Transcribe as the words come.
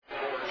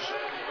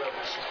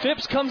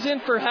Phipps comes in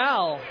for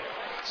Hal.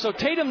 So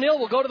Tatum Neal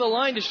will go to the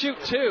line to shoot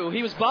 2.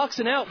 He was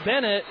boxing out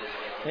Bennett,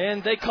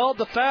 and they called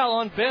the foul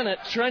on Bennett,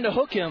 trying to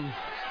hook him.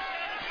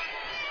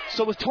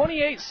 So with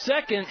 28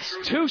 seconds,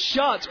 2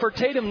 shots for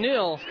Tatum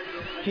Neal.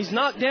 He's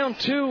knocked down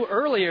 2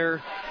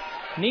 earlier,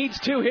 needs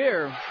 2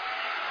 here.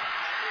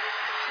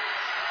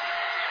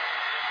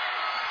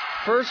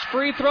 First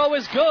free throw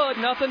is good,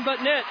 nothing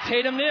but net.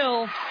 Tatum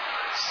Neal,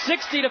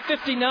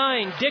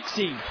 60-59,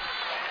 Dixie.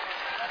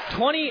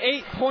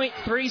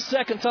 28.3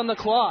 seconds on the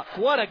clock.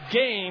 What a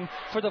game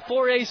for the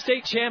 4A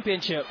state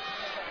championship.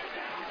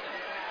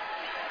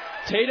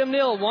 Tatum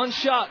Neal, 1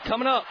 shot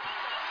coming up.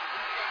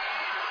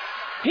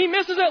 He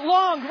misses it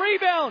long.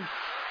 Rebound.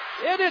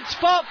 It's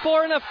fought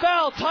for and a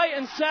foul.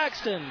 Titan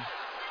Saxton.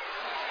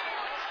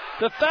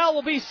 The foul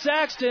will be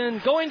Saxton.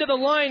 Going to the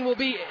line will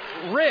be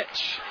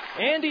Rich.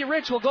 Andy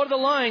Rich will go to the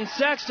line.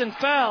 Saxton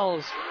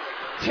fouls.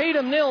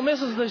 Tatum Neal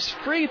misses this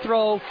free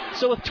throw.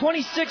 So with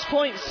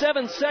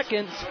 26.7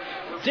 seconds,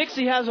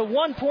 Dixie has a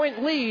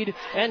 1-point lead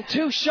and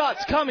 2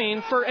 shots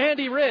coming for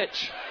Andy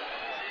Rich.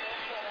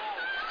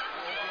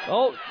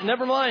 Oh,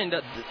 never mind.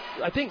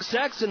 I think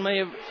Saxton may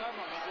have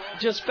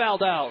just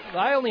fouled out.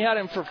 I only had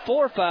him for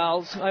 4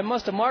 fouls. I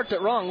must have marked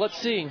it wrong. Let's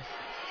see.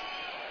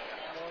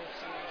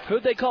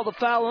 Who'd they call the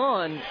foul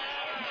on?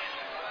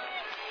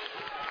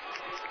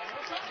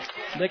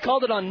 They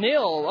called it on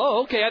Neal.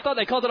 Oh, okay. I thought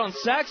they called it on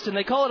Saxton.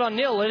 They call it on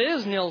Neal. It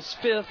is Neal's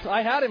 5th.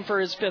 I had him for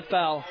his 5th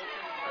foul.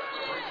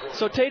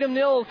 So Tatum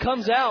Neal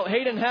comes out.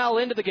 Hayden Howell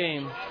into the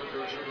game.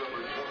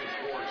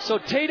 So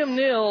Tatum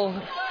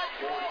Neal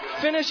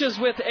finishes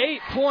with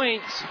 8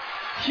 points.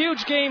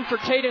 Huge game for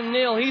Tatum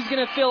Neal. He's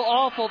going to feel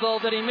awful, though,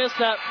 that he missed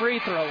that free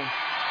throw.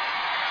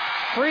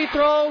 Free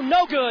throw,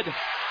 no good.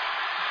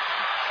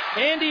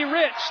 Andy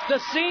Rich, the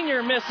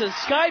senior, misses.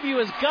 Skyview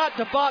has got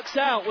to box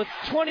out with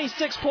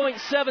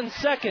 26.7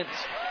 seconds.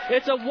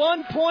 It's a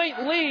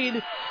 1-point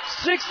lead,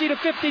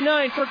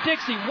 60-59 for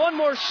Dixie. One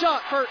more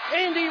shot for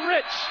Andy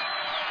Rich,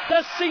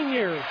 the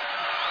senior.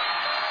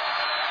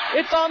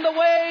 It's on the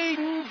way.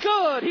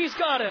 Good. He's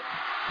got it.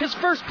 His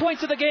first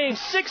points of the game,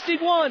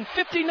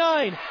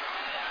 61-59.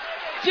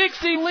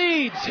 Dixie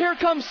leads. Here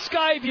comes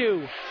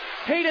Skyview.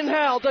 Hayden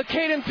Howell to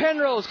Caden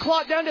Penrose.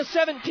 Clock down to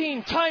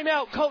 17.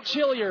 Timeout, Coach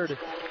Hilliard.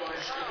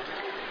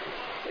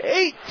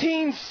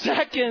 18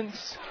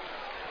 seconds.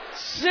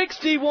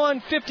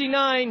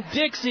 61-59.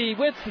 Dixie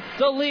with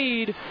the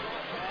lead.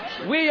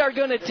 We are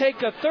going to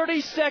take a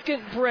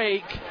 30-second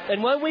break,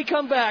 and when we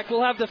come back,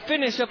 we'll have the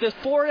finish of this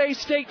 4A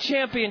state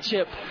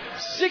championship.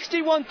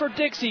 61 for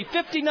Dixie,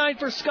 59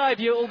 for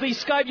Skyview. It will be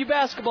Skyview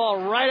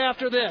basketball right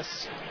after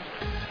this.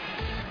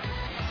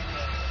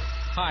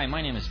 Hi,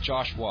 my name is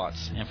Josh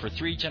Watts, and for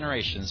 3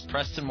 generations,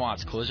 Preston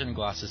Watts Collision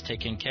Glass has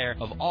taken care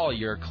of all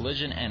your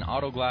collision and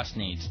auto glass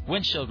needs.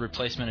 Windshield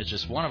replacement is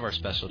just one of our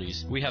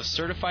specialties. We have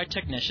certified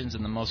technicians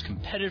and the most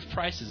competitive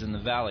prices in the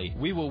valley.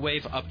 We will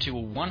waive up to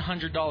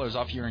 $100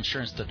 off your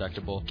insurance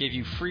deductible, give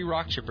you free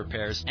rock chip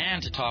repairs,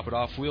 and to top it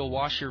off, we'll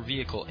wash your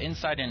vehicle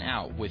inside and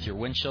out with your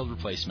windshield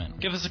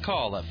replacement. Give us a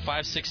call at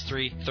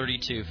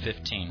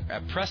 563-3215.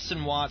 At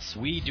Preston Watts,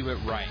 we do it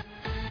right.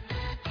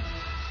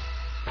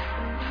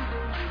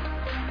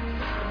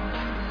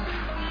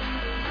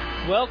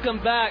 Welcome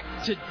back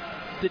to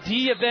the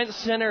D Event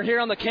Center here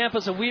on the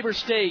campus of Weber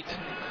State.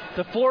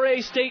 The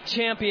 4A state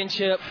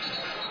championship.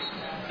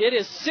 It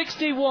is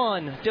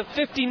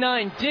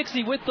 61-59.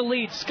 Dixie with the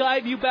lead.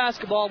 Skyview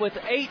basketball with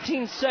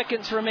 18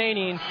 seconds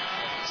remaining.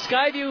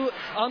 Skyview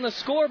on the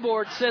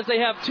scoreboard says they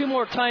have 2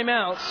 more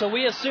timeouts, so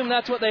we assume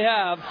that's what they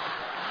have.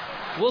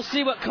 We'll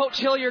see what Coach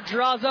Hilliard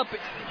draws up.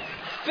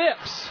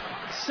 Phipps,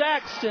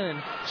 Saxton,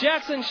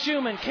 Jackson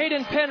Schumann,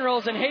 Caden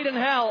Penrose, and Hayden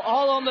Howell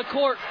all on the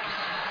court.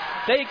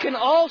 They can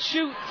all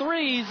shoot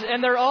threes,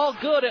 and they're all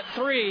good at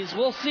threes.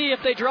 We'll see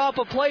if they draw up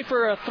a play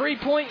for a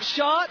 3-point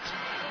shot,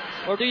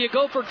 or do you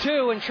go for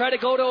 2 and try to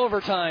go to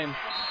overtime?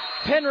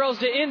 Penrose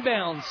to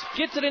inbounds.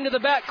 Gets it into the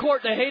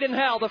backcourt to Hayden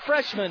Howell, the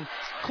freshman.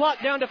 Clock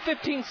down to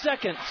 15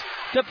 seconds.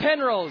 To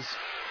Penrose.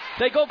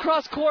 They go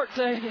cross court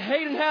to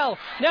Hayden Howell.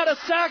 Now to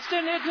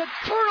Saxton. It's a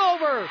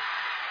turnover.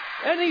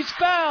 And he's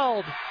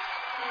fouled.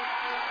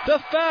 The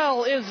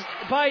foul is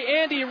by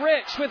Andy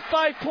Rich with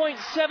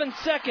 5.7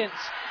 seconds.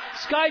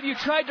 Skyview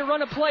tried to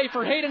run a play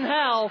for Hayden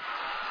Howell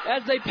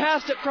as they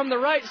passed it from the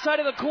right side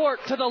of the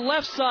court to the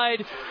left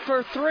side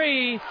for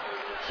 3.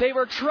 They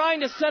were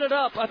trying to set it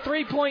up, a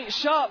 3-point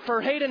shot for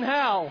Hayden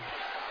Howell.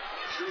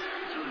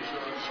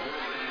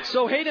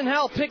 So Hayden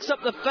Howell picks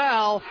up the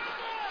foul.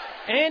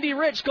 Andy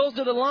Rich goes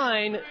to the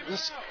line.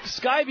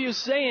 Skyview's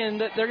saying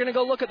that they're going to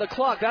go look at the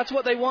clock. That's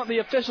what they want the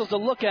officials to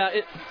look at.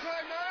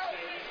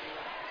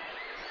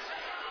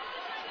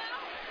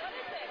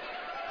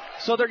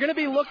 So they're going to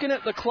be looking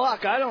at the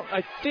clock.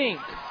 I think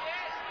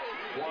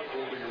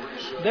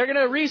they're going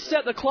to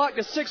reset the clock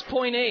to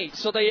 6.8.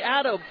 So they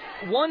add a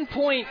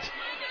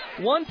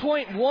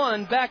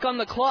 1.1 back on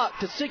the clock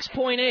to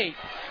 6.8.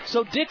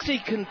 So Dixie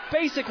can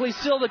basically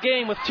seal the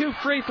game with 2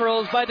 free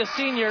throws by the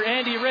senior,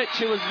 Andy Rich,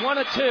 who is 1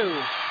 of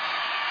 2.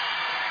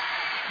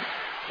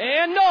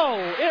 And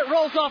no, it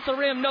rolls off the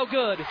rim, no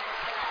good.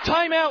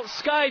 Timeout,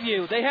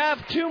 Skyview. They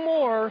have 2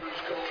 more,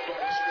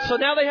 so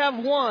now they have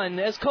 1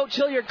 as Coach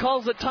Hilliard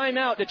calls the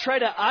timeout to try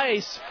to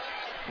ice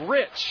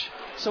Rich.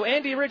 So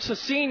Andy Rich, the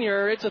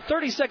senior, it's a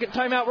 30-second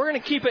timeout. We're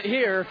going to keep it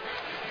here.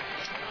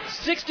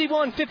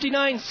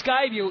 61-59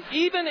 Skyview.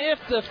 Even if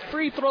the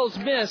free throws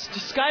missed,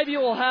 Skyview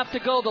will have to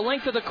go the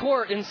length of the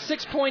court in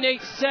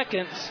 6.8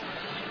 seconds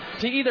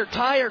to either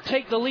tie or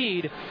take the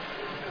lead.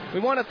 We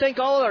want to thank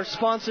all of our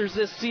sponsors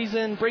this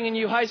season, bringing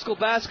you high school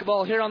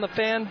basketball here on the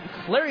Fan.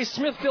 Larry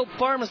Smithfield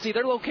Pharmacy,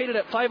 they're located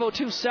at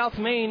 502 South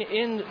Main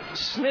in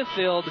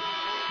Smithfield.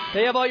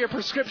 They have all your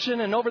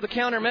prescription and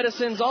over-the-counter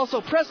medicines.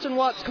 Also, Preston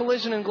Watts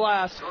Collision and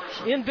Glass,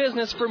 in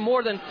business for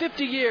more than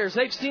 50 years.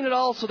 They've seen it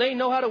all, so they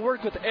know how to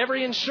work with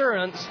every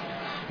insurance.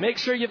 Make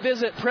sure you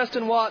visit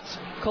Preston Watts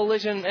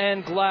Collision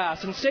and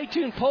Glass. And stay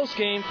tuned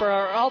post-game for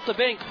our Alta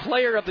Bank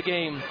Player of the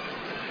Game.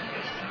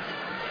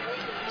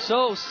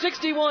 So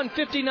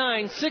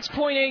 61-59,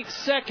 6.8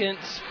 seconds.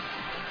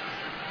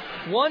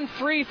 1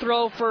 free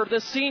throw for the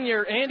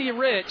senior, Andy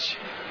Rich.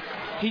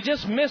 He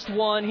just missed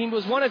 1. He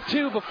was 1 of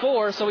 2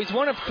 before, so he's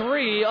 1 of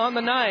 3 on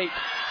the night.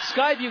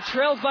 Skyview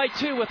trails by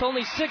 2 with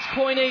only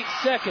 6.8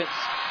 seconds.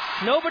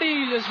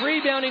 Nobody is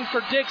rebounding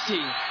for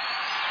Dixie.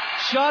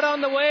 Shot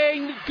on the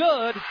way,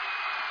 good.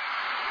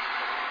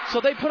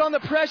 So they put on the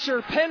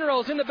pressure.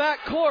 Penrose in the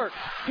back court.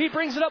 He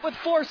brings it up with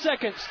 4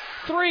 seconds.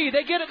 3,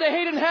 they get it to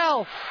Hayden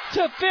Howell.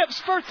 To Phipps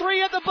for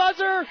 3 at the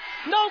buzzer.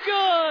 No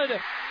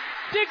good.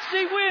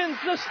 Dixie wins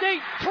the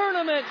state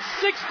tournament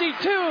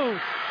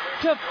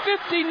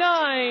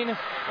 62-59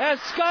 as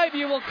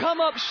Skyview will come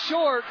up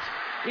short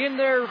in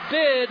their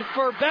bid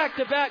for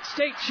back-to-back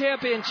state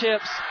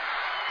championships.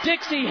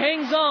 Dixie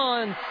hangs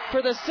on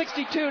for the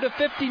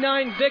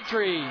 62-59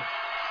 victory.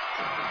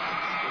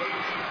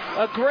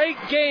 A great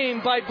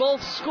game by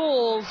both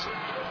schools,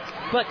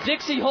 but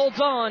Dixie holds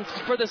on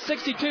for the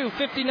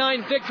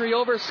 62-59 victory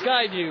over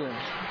Skyview.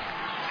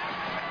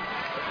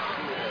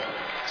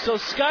 So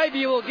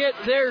Skyview will get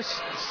their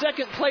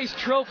second place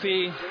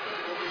trophy,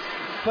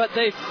 but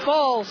they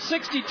fall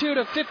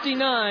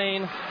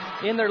 62-59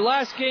 in their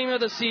last game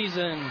of the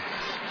season.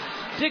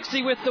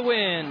 Dixie with the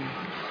win.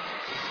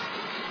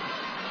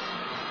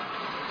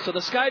 So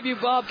the Skyview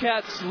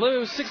Bobcats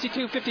lose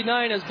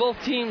 62-59 as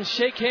both teams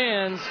shake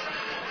hands.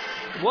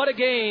 What a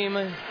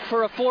game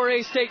for a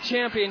 4A state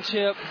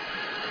championship.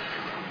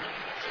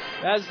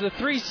 As the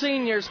 3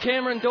 seniors,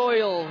 Cameron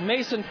Doyle,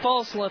 Mason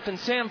Falsliff, and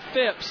Sam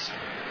Phipps,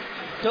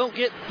 don't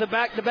get the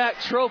back-to-back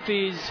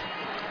trophies.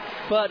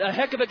 But a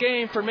heck of a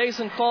game for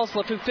Mason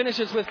Falsliff, who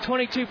finishes with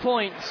 22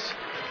 points.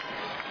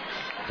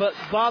 But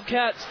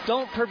Bobcats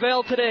don't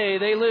prevail today.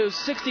 They lose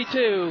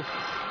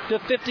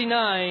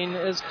 62-59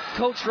 as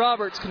Coach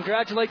Roberts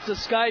congratulates the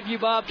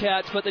Skyview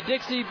Bobcats. But the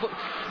Dixie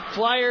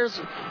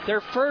Flyers,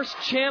 their first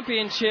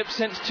championship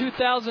since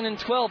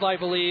 2012, I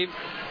believe,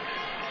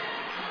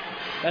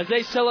 as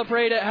they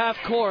celebrate at half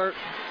court.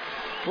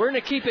 We're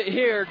going to keep it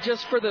here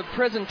just for the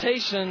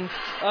presentation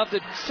of the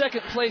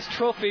second place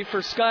trophy for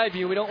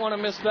Skyview. We don't want to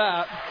miss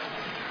that.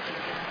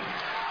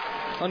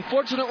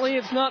 Unfortunately,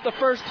 it's not the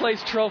first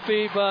place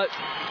trophy, but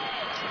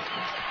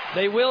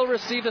they will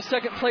receive the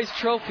second place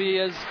trophy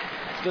as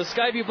the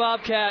Skyview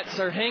Bobcats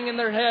are hanging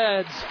their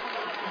heads.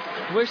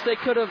 Wish they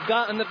could have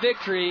gotten the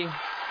victory.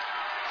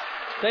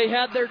 They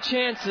had their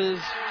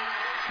chances,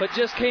 but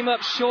just came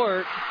up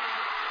short.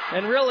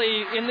 And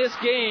really, in this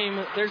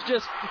game, there's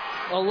just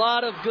a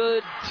lot of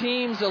good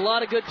teams, a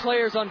lot of good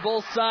players on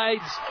both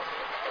sides.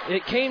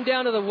 It came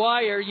down to the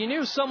wire. You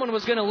knew someone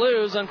was going to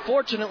lose.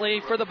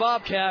 Unfortunately for the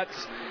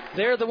Bobcats,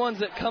 they're the ones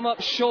that come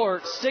up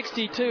short,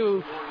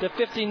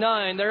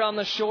 62-59. They're on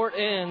the short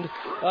end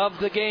of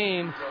the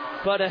game.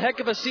 But a heck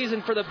of a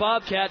season for the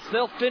Bobcats.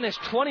 They'll finish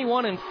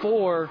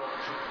 21-4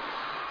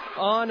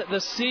 on the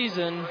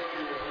season.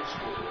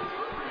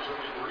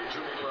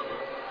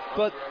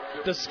 But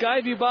the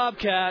Skyview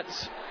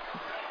Bobcats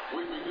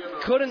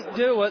couldn't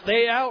do it.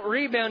 They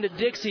out-rebounded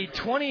Dixie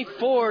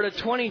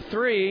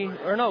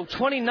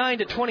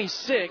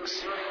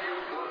 29-26.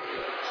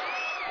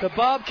 The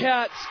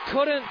Bobcats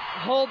couldn't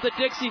hold the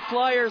Dixie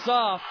Flyers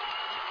off.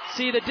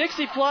 See, the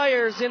Dixie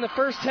Flyers in the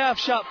first half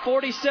shot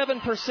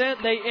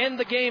 47%. They end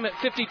the game at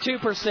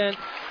 52%.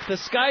 The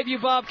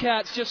Skyview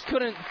Bobcats just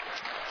couldn't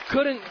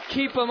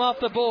keep them off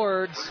the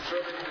boards.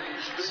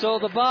 So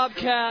the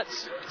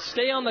Bobcats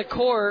stay on the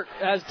court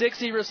as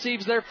Dixie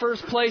receives their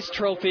first place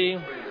trophy.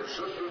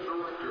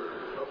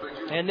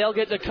 And they'll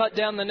get to cut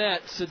down the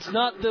nets. It's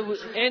not the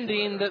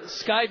ending that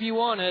Skyview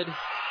wanted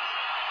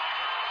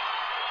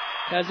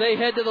as they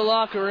head to the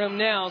locker room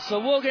now. So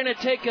we're going to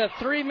take a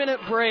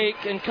 3-minute break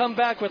and come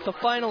back with the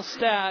final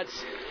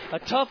stats A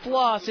tough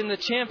loss in the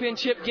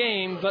championship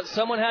game, but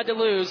someone had to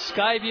lose.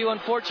 Skyview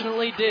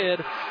unfortunately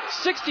did.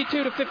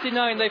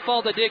 62-59, they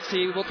fall to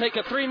Dixie. We'll take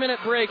a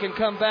 3-minute break and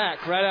come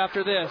back right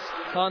after this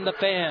on The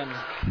Fan.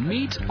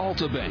 Meet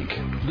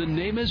Altabank. The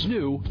name is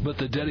new, but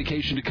the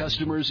dedication to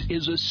customers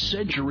is a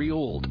century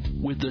old.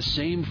 With the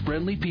same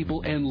friendly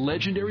people and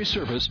legendary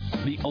service,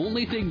 the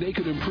only thing they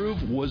could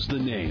improve was the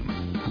name.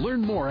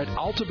 Learn more at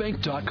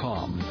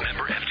altabank.com.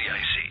 Member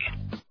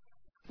FDIC.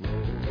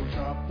 Logo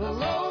shop, the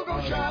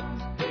logo shop,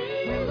 the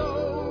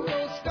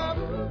logo stuff.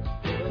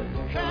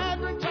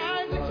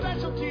 Advertising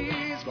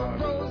specialties for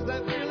pros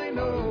that really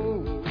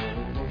know.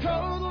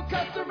 Total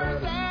customer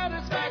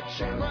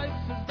satisfaction,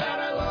 prices that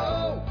are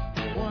low.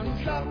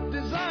 One-stop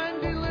design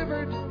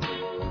delivered,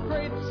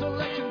 great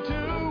selection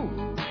too.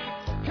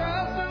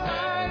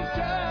 Customized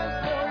just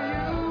for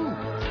you.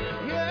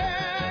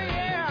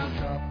 Yeah.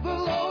 Shop the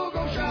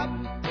logo shop,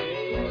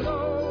 the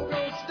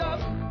logo stuff,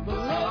 the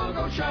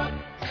logo shop.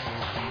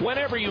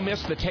 Whenever you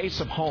miss the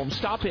taste of home,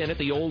 stop in at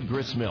the Old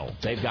Grist Mill.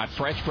 They've got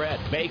fresh bread,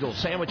 bagels,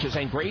 sandwiches,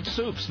 and great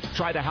soups.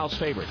 Try the house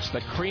favorites,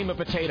 the cream of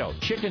potato,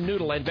 chicken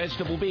noodle, and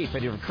vegetable beef. And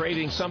if you're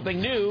craving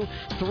something new,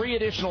 3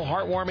 additional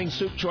heartwarming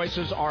soup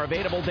choices are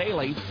available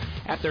daily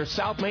at their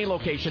South Main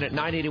location at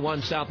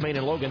 981 South Main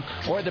in Logan,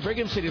 or at the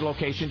Brigham City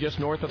location just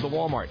north of the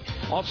Walmart.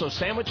 Also,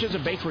 sandwiches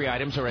and bakery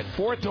items are at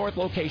 4th North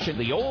location,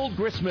 the Old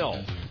Grist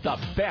Mill, the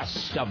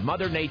best of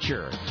Mother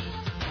Nature.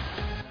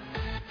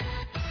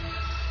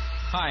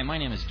 Hi, my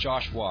name is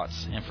Josh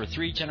Watts, and for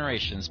 3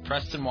 generations,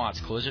 Preston Watts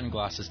Collision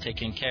Glass has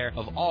taken care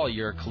of all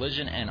your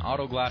collision and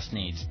auto glass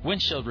needs.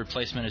 Windshield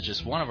replacement is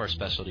just one of our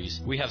specialties.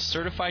 We have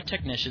certified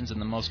technicians and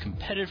the most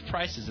competitive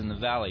prices in the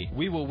valley.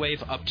 We will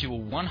waive up to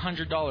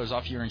 $100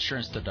 off your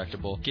insurance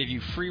deductible, give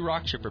you free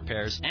rock chip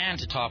repairs, and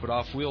to top it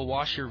off, we'll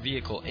wash your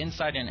vehicle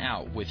inside and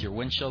out with your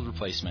windshield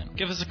replacement.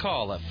 Give us a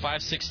call at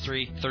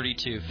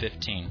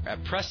 563-3215.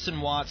 At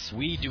Preston Watts,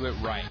 we do it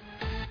right.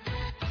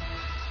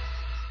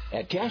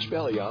 At Cache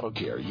Valley Auto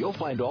Care, you'll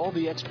find all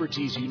the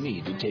expertise you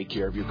need to take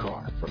care of your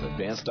car, from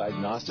advanced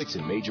diagnostics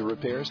and major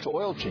repairs to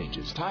oil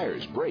changes,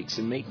 tires, brakes,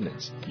 and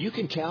maintenance. You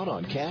can count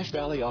on Cache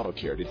Valley Auto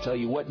Care to tell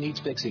you what needs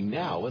fixing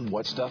now and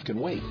what stuff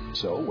can wait.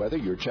 So whether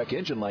your check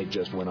engine light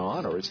just went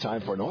on or it's time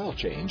for an oil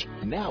change,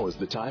 now is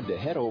the time to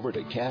head over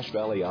to Cache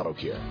Valley Auto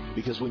Care.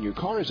 Because when your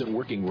car isn't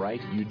working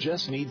right, you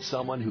just need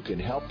someone who can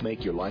help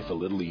make your life a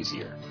little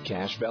easier.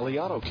 Cache Valley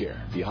Auto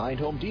Care, behind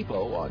Home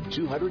Depot on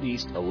 200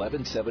 East,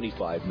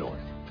 1175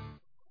 North.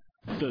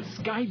 The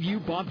Sky View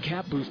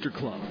Bobcat Booster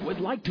Club would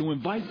like to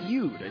invite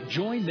you to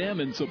join them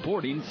in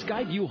supporting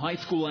Sky View High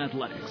School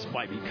athletics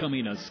by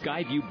becoming a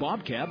Sky View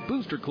Bobcat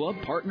Booster Club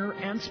partner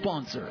and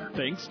sponsor.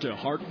 Thanks to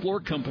Hart Floor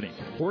Company,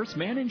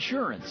 Horseman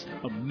Insurance,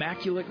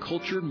 Immaculate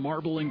Cultured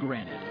Marble and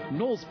Granite,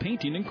 Knowles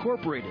Painting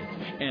Incorporated,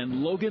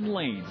 and Logan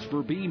Lanes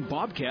for being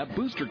Bobcat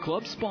Booster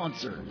Club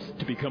sponsors.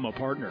 To become a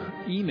partner,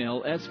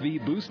 email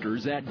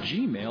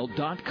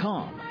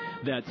svboosters@gmail.com.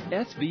 That's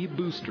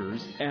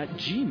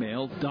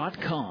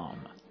svboosters@gmail.com.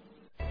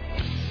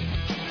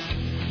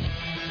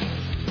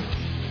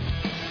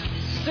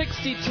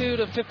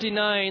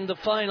 62-59, the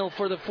final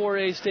for the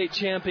 4A state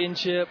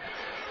championship.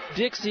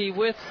 Dixie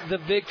with the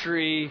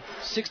victory,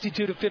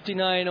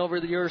 62-59 over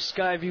your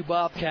Skyview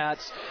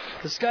Bobcats.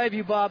 The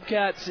Skyview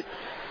Bobcats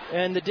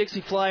and the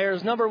Dixie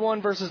Flyers, number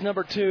 1 versus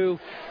number 2.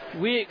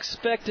 We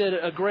expected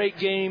a great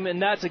game,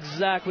 and that's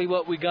exactly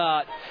what we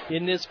got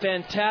in this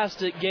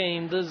fantastic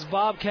game. Those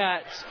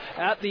Bobcats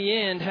at the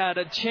end had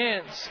a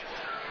chance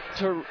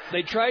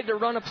they tried to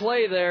run a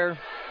play there.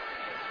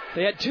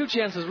 They had 2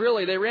 chances,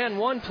 really. They ran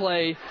one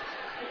play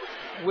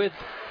with,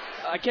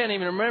 I can't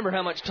even remember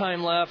how much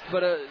time left,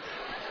 but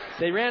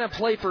they ran a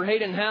play for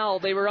Hayden Howell.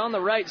 They were on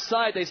the right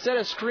side. They set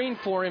a screen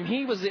for him.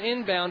 He was the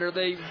inbounder.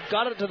 They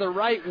got it to the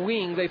right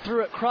wing. They threw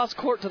it cross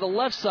court to the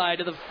left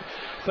side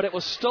but it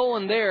was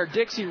stolen there.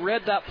 Dixie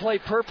read that play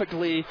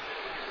perfectly,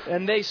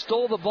 and they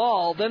stole the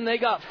ball. Then they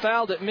got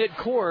fouled at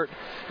midcourt,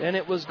 and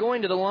it was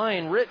going to the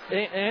line.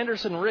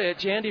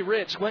 Andy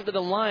Rich went to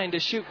the line to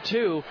shoot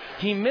 2.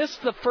 He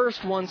missed the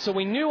first one, so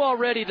we knew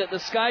already that the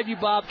Skyview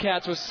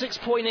Bobcats with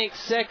 6.8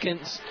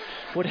 seconds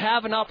would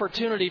have an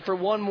opportunity for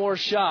one more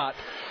shot.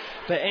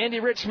 But Andy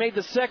Rich made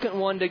the second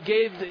one to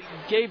gave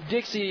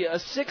Dixie a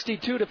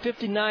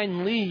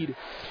 62-59 lead.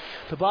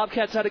 The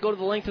Bobcats had to go to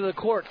the length of the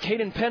court.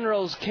 Caden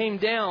Penrose came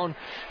down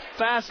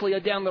fastly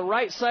down the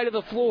right side of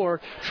the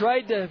floor,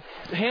 tried to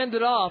hand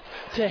it off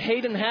to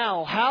Hayden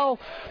Howell. Howell,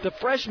 the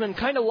freshman,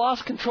 kind of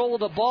lost control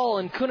of the ball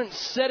and couldn't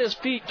set his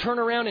feet, turn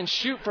around, and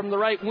shoot from the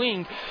right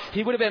wing.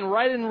 He would have been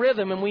right in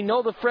rhythm, and we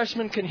know the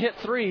freshman can hit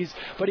threes,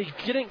 but he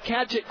didn't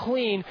catch it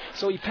clean,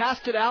 so he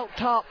passed it up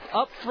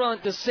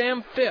front to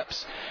Sam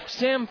Phipps.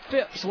 Sam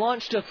Phipps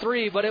launched a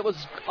 3, but it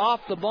was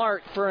off the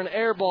mark for an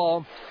air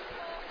ball.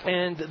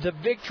 And the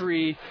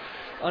victory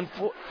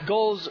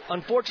goes,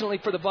 unfortunately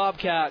for the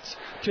Bobcats,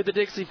 to the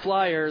Dixie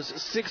Flyers,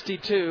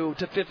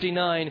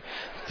 62-59.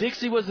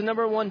 Dixie was the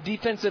number 1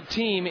 defensive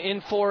team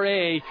in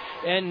 4A,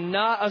 and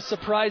not a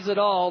surprise at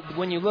all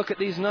when you look at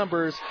these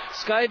numbers.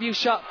 Skyview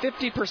shot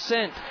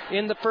 50%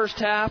 in the first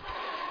half.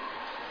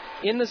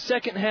 In the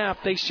second half,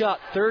 they shot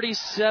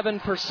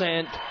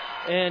 37%,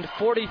 and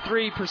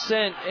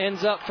 43%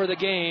 ends up for the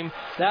game.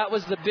 That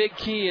was the big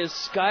key, is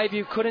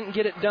Skyview couldn't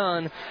get it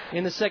done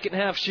in the second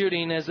half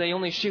shooting, as they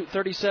only shoot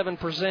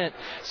 37%.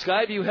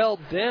 Skyview held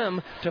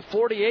them to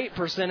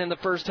 48% in the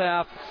first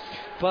half,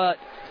 but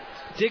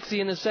Dixie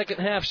in the second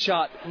half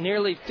shot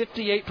nearly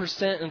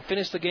 58% and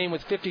finished the game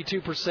with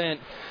 52%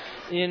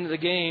 in the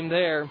game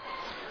there.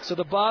 So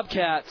the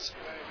Bobcats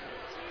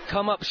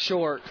come up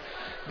short.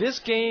 This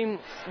game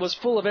was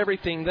full of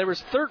everything. There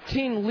was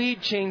 13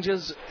 lead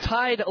changes,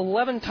 tied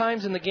 11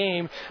 times in the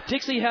game.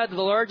 Dixie had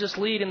the largest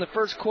lead in the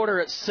first quarter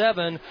at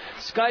 7.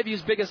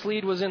 Skyview's biggest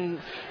lead was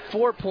in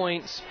 4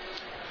 points.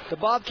 The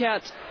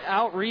Bobcats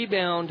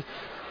out-rebound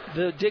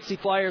the Dixie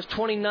Flyers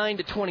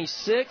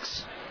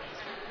 29-26.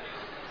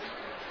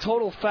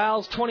 Total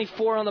fouls,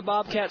 24 on the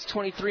Bobcats,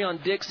 23 on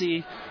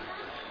Dixie.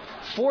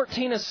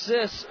 14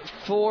 assists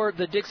for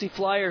the Dixie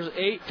Flyers,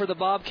 8 for the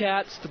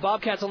Bobcats. The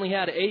Bobcats only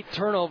had 8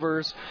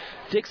 turnovers.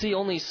 Dixie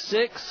only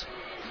 6.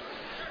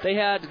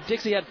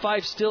 Dixie had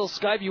 5 steals.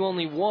 Skyview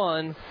only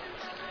 1.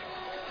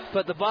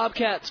 But the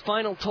Bobcats'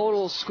 final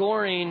total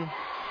scoring.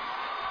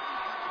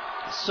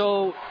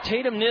 So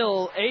Tatum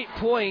Nill, 8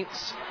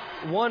 points,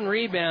 1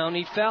 rebound.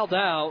 He fouled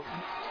out.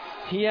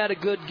 He had a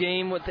good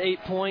game with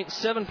 8 points.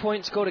 7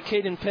 points go to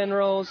Caden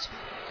Penrose.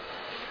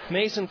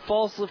 Mason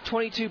Falsliff,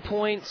 22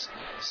 points,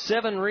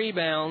 7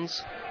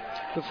 rebounds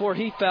before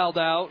he fouled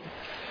out.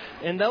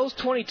 And those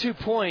 22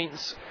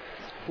 points,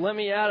 let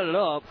me add it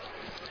up,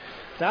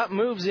 that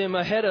moves him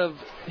ahead of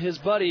his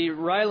buddy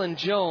Ryland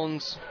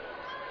Jones.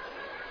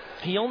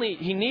 He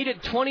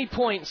needed 20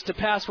 points to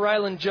pass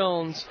Ryland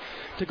Jones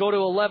to go to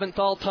 11th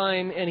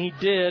all-time, and he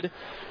did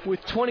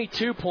with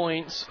 22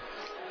 points.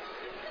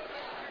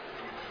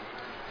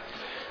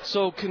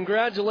 So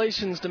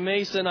congratulations to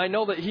Mason. I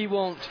know that he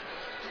won't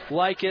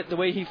like it, the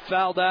way he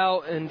fouled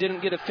out and didn't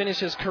get to finish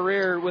his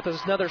career with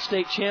another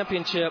state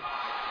championship.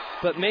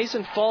 But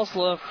Mason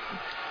Falsliff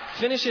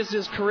finishes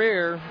his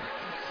career.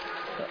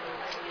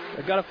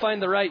 I've got to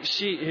find the right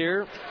sheet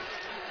here,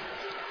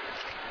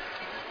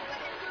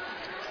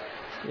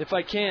 if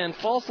I can.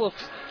 Falsliff,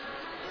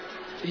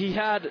 he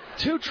had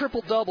 2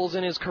 triple-doubles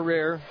in his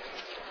career.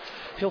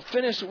 He'll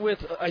finish with,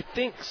 I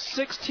think,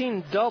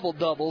 16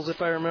 double-doubles,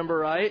 if I remember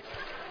right,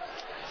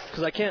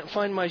 because I can't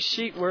find my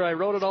sheet where I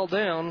wrote it all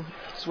down.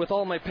 It's with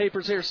all my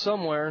papers here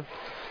somewhere.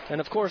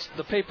 And, of course,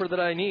 the paper that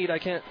I need, I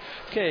can't.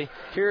 Okay,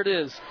 here it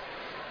is.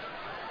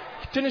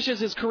 He finishes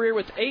his career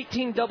with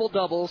 18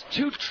 double-doubles,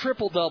 2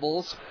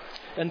 triple-doubles,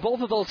 and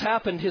both of those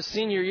happened his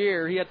senior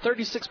year. He had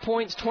 36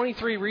 points,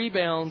 23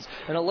 rebounds,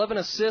 and 11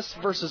 assists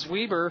versus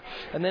Weber.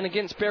 And then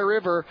against Bear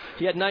River,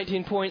 he had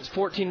 19 points,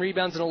 14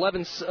 rebounds, and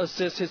 11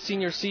 assists his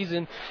senior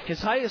season.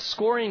 His highest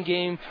scoring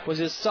game was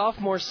his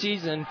sophomore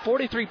season,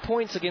 43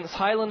 points against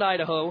Highland,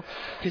 Idaho.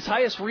 His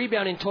highest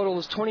rebounding total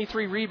was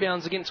 23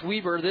 rebounds against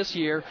Weber this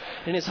year.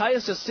 And his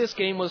highest assist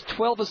game was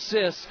 12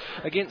 assists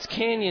against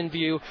Canyon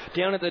View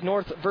down at the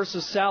North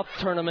versus South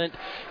tournament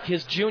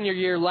his junior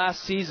year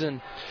last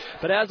season.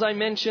 But as I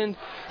mentioned,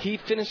 he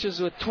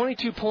finishes with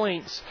 22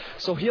 points,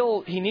 so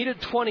he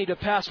needed 20 to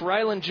pass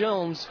Ryland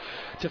Jones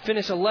to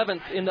finish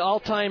 11th in the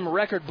all-time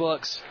record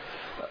books.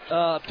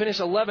 Finish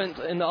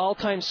 11th in the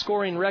all-time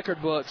scoring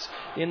record books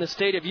in the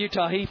state of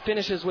Utah. He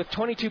finishes with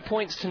 22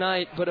 points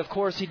tonight, but of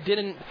course he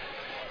didn't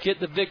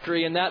get the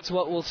victory, and that's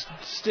what will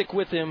stick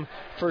with him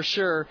for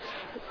sure.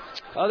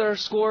 Other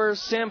scorers,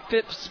 Sam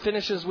Phipps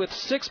finishes with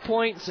 6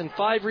 points and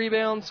 5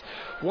 rebounds,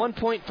 1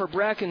 point for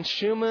Bracken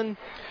Schumann.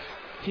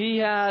 He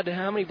had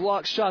how many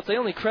block shots? They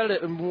only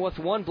credit him with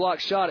 1 block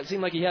shot. It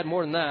seemed like he had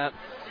more than that.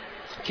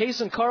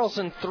 Kason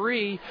Carlson,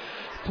 3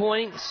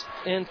 points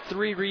and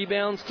 3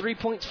 rebounds. 3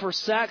 points for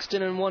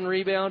Saxton and 1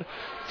 rebound.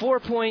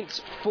 4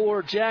 points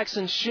for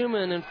Jackson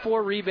Schumann and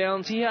 4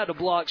 rebounds. He had a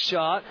block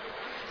shot.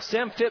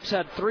 Sam Phipps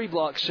had 3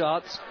 block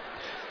shots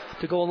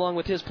to go along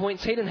with his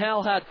points. Hayden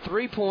Howell had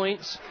 3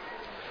 points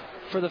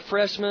for the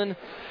freshman,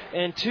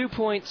 and 2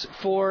 points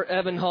for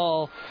Evan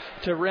Hall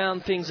to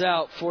round things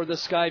out for the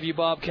Skyview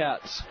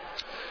Bobcats.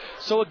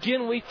 So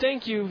again, we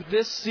thank you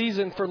this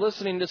season for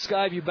listening to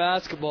Skyview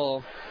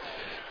basketball.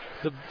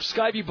 The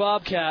Skyview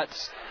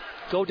Bobcats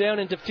go down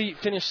and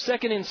finish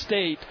second in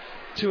state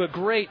to a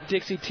great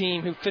Dixie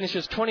team who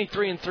finishes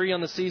 23-3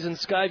 on the season.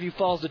 Skyview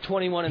falls to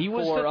 21-4 on the season. He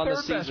was the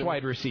third best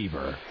wide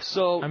receiver.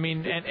 So I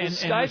mean, and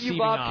Skyview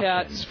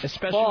Bobcats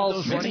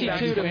falls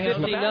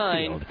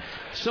 62-59.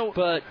 So,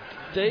 but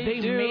they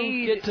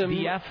do get to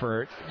the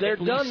effort. They're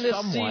done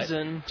this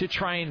season to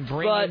try and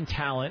bring in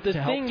talent. The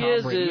to help thing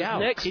Tom Brady out.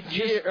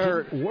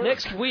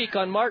 Next week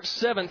on March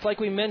 7th, like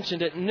we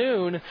mentioned at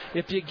noon,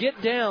 if you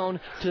get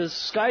down to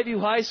Skyview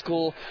High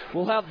School,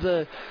 we'll have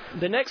the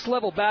next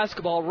level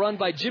basketball run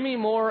by Jimmy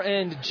Moore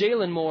and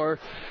Jalen Moore.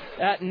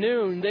 At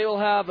noon, they will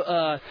have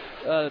a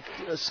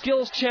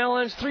skills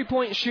challenge,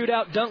 3-point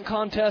shootout, dunk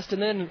contest,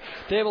 and then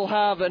they will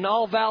have an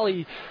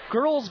all-valley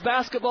girls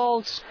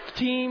basketball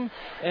team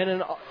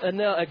and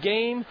a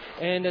game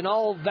and an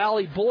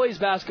All-Valley boys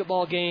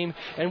basketball game,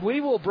 and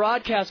we will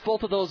broadcast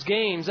both of those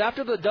games.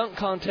 After the dunk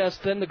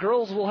contest, then the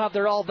girls will have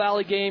their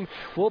All-Valley game.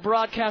 We'll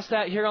broadcast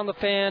that here on the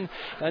Fan,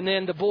 and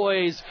then the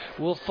boys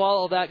will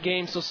follow that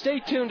game. So stay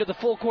tuned to the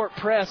Full Court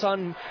Press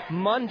on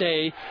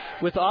Monday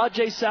with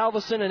Ajay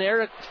Salveson and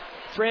Eric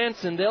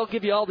Franson. They'll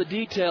give you all the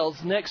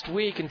details next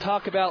week and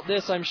talk about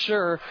this, I'm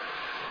sure.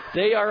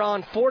 They are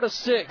on 4 to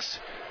 6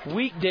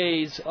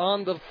 weekdays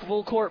on the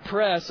Full Court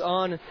Press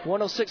on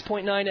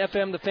 106.9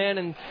 FM, The Fan,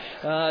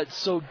 and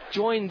so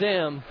join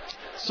them.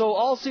 So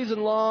all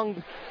season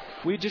long,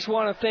 we just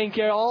want to thank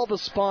all the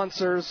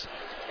sponsors,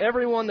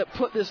 everyone that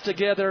put this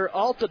together: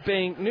 Alta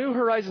Bank, New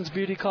Horizons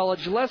Beauty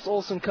College, Les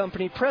Olson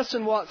Company,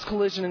 Preston Watts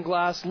Collision and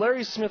Glass,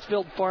 Larry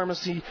Smithfield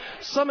Pharmacy,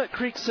 Summit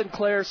Creek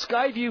Sinclair,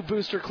 Sky View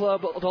Booster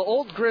Club, the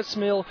Old Grist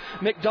Mill,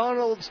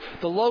 McDonald's,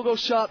 the Logo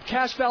Shop,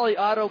 Cache Valley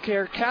Auto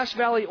Care, Cache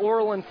Valley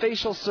Oral and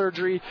Facial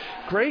Surgery,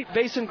 Great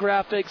Basin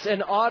Graphics,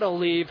 and Auto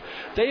Leave.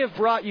 They have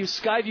brought you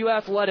Skyview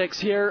Athletics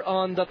here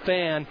on The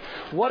Fan.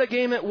 What a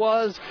game it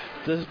was.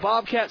 The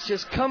Bobcats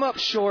just come up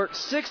short,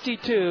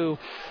 62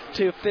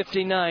 to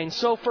 59.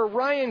 So for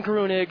Ryan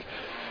Grunig,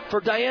 for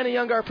Diana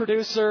Young, our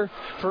producer,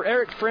 for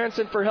Eric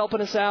Franson for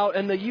helping us out,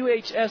 and the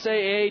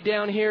UHSAA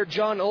down here,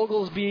 John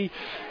Oglesby,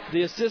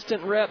 the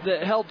assistant rep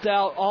that helped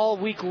out all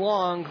week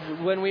long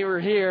when we were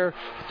here.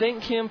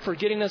 Thank him for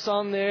getting us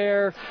on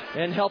there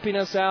and helping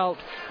us out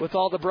with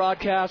all the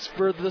broadcasts.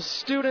 For the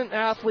student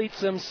athletes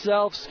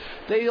themselves,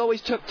 they always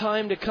took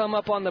time to come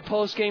up on the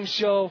postgame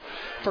show.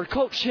 For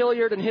Coach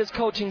Hilliard and his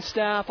coaching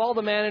staff, all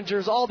the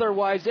managers, all their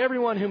wives,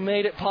 everyone who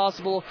made it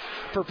possible.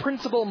 For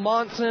Principal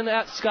Monson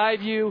at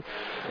Skyview,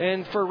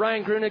 and for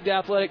Ryan Grunig, the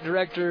athletic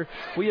director,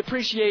 we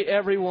appreciate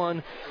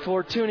everyone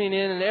for tuning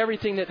in and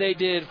everything that they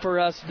did for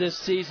us this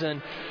season.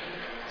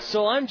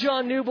 So I'm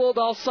John Newbold.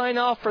 I'll sign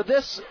off for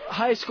this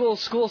high school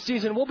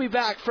season. We'll be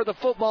back for the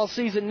football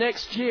season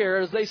next year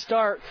as they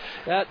start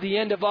at the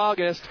end of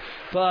August.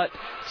 But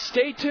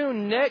stay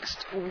tuned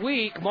next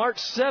week, March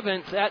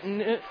 7th, at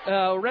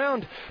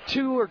around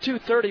 2 or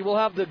 2:30. We'll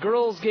have the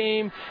girls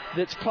game.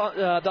 That's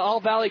the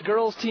All-Valley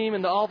girls team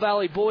and the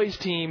All-Valley boys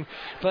team.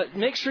 But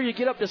make sure you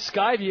get up to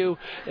Skyview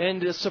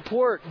and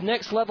support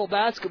Next Level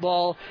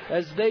Basketball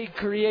as they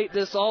create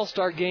this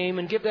All-Star game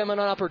and give them an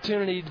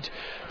opportunity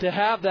to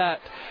have that.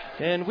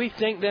 And we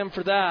thank them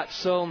for that.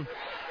 So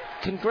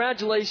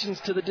congratulations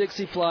to the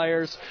Dixie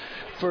Flyers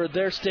for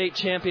their state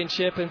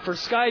championship, and for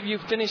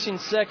Skyview finishing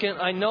second.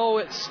 I know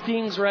it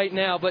stings right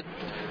now, but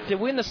to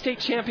win the state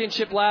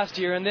championship last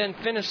year and then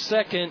finish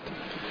second,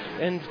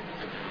 and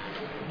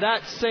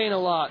that's saying a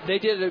lot. They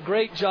did a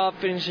great job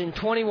finishing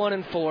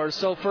 21-4.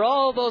 So for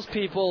all those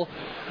people,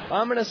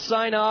 I'm going to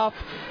sign off.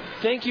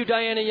 Thank you,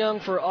 Diana Young,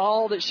 for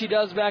all that she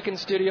does back in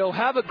studio.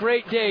 Have a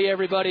great day,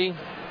 everybody.